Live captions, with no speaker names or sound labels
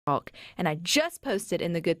SuperTalk. And I just posted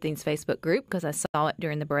in the Good Things Facebook group because I saw it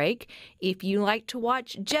during the break. If you like to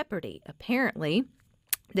watch Jeopardy, apparently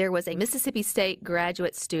there was a Mississippi State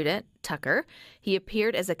graduate student, Tucker. He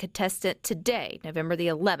appeared as a contestant today, November the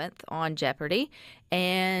 11th, on Jeopardy,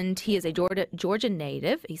 and he is a Georgia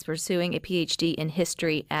native. He's pursuing a PhD in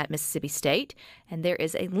history at Mississippi State, and there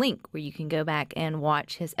is a link where you can go back and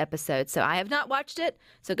watch his episode. So I have not watched it,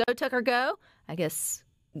 so go, Tucker, go. I guess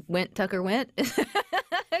Tucker went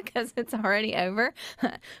because it's already over.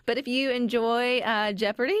 But if you enjoy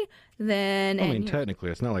Jeopardy, then... I mean, technically,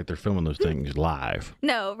 it's not like they're filming those things live.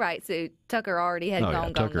 No, right. So Tucker already had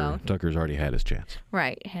gone. Tucker's already had his chance.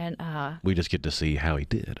 Right. And we just get to see how he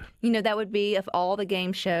did. You know, that would be, of all the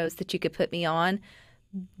game shows that you could put me on,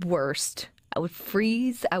 worst. I would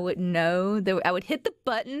freeze. I wouldn't know. I would hit the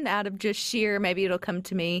button out of just sheer, maybe it'll come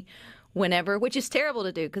to me whenever, which is terrible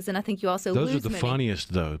to do because then I think you also lose. Those are the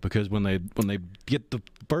funniest though, because when they get the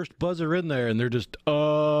first buzzer in there and they're just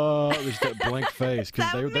there's that blank face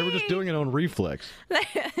because they were just doing it on reflex. I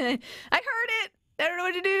heard it. I don't know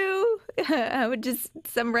what to do. I would just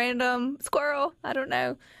some random squirrel. I don't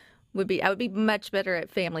know. I would be much better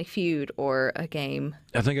at Family Feud or a game.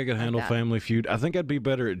 I think I could handle Family Feud. I think I'd be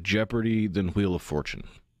better at Jeopardy than Wheel of Fortune.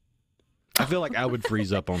 I feel like I would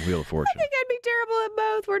freeze up on Wheel of Fortune. I think I'd be terrible at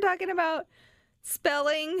both. We're talking about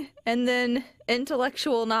spelling and then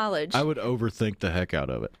intellectual knowledge. I would overthink the heck out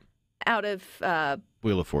of it. Out of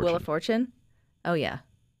Wheel of Fortune. Wheel of Fortune? Oh, yeah,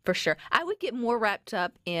 for sure. I would get more wrapped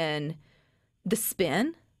up in the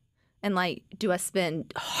spin. And like, do I spin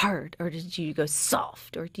hard or did you go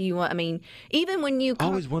soft? Or do you want, I mean, even when you... I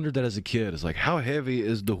always wondered that as a kid. It's like, how heavy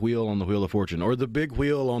is the wheel on the Wheel of Fortune? Or the big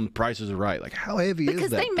wheel on Price is Right? Like, how heavy is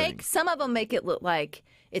that thing? Because some of them make it look like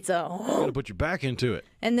it's a... You gotta put your back into it.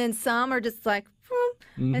 And then some are just like,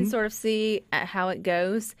 and sort of see how it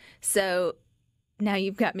goes. So... Now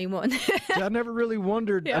you've got me one. I never really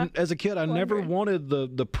wondered. As a kid, I never wanted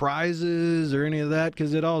the prizes or any of that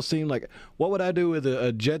because it all seemed like, what would I do with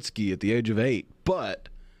a jet ski at the age of 8? But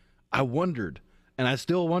I wondered, and I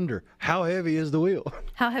still wonder, how heavy is the wheel?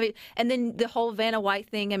 How heavy? And then the whole Vanna White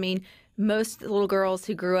thing. I mean, most little girls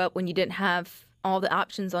who grew up when you didn't have all the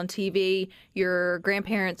options on TV, your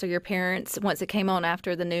grandparents or your parents, once it came on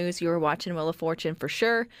after the news, you were watching Wheel of Fortune for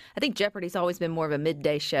sure. I think Jeopardy's always been more of a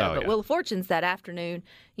midday show, but Wheel of Fortune's that afternoon,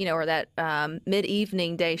 or that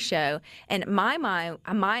mid-evening day show. And my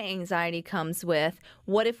anxiety comes with,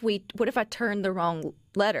 what if I turn the wrong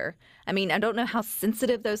letter? I mean, I don't know how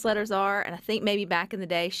sensitive those letters are, and I think maybe back in the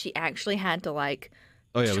day she actually had to it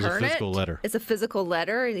was a physical letter. It's a physical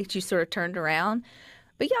letter that you sort of turned around.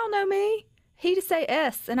 But y'all know me. He'd say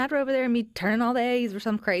S, and I'd go over there and be turning all the A's or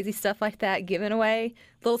some crazy stuff like that, giving away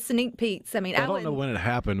little sneak peeks. I mean, I don't know when it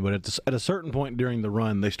happened, but at a certain point during the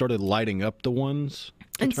run, they started lighting up the ones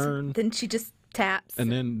to turn. Then she just taps.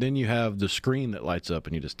 And then you have the screen that lights up,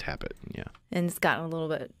 and you just tap it. Yeah. And it's gotten a little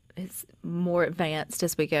bit more advanced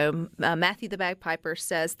as we go. Matthew the Bagpiper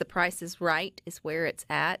says, The Price is Right is where it's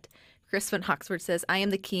at. Chris from Oxford says, I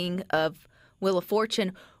am the king of Wheel of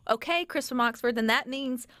Fortune. Okay, Chris from Oxford, then that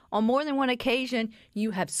means on more than one occasion you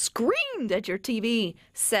have screamed at your TV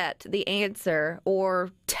set the answer or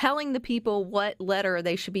telling the people what letter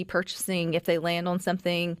they should be purchasing if they land on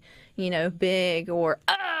something, big, or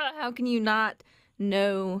how can you not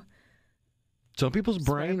know? Some people's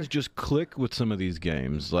brains just click with some of these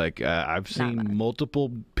games. Like I've seen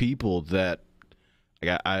multiple people that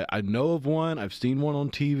I know of one, I've seen one on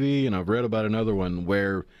TV, and I've read about another one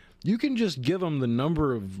where you can just give them the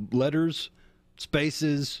number of letters,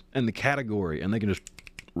 spaces, and the category, and they can just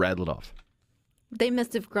rattle it off. They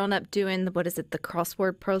must have grown up doing the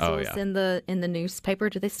crossword puzzles in the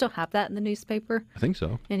newspaper. Do they still have that in the newspaper? I think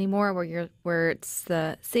so. Anymore, where it's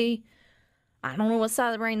the I don't know what side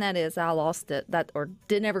of the brain that is. I lost it or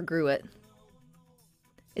never grew it.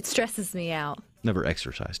 It stresses me out. Never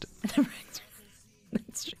exercised it.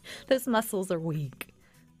 Those muscles are weak.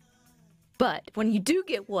 But when you do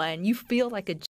get one, you feel like a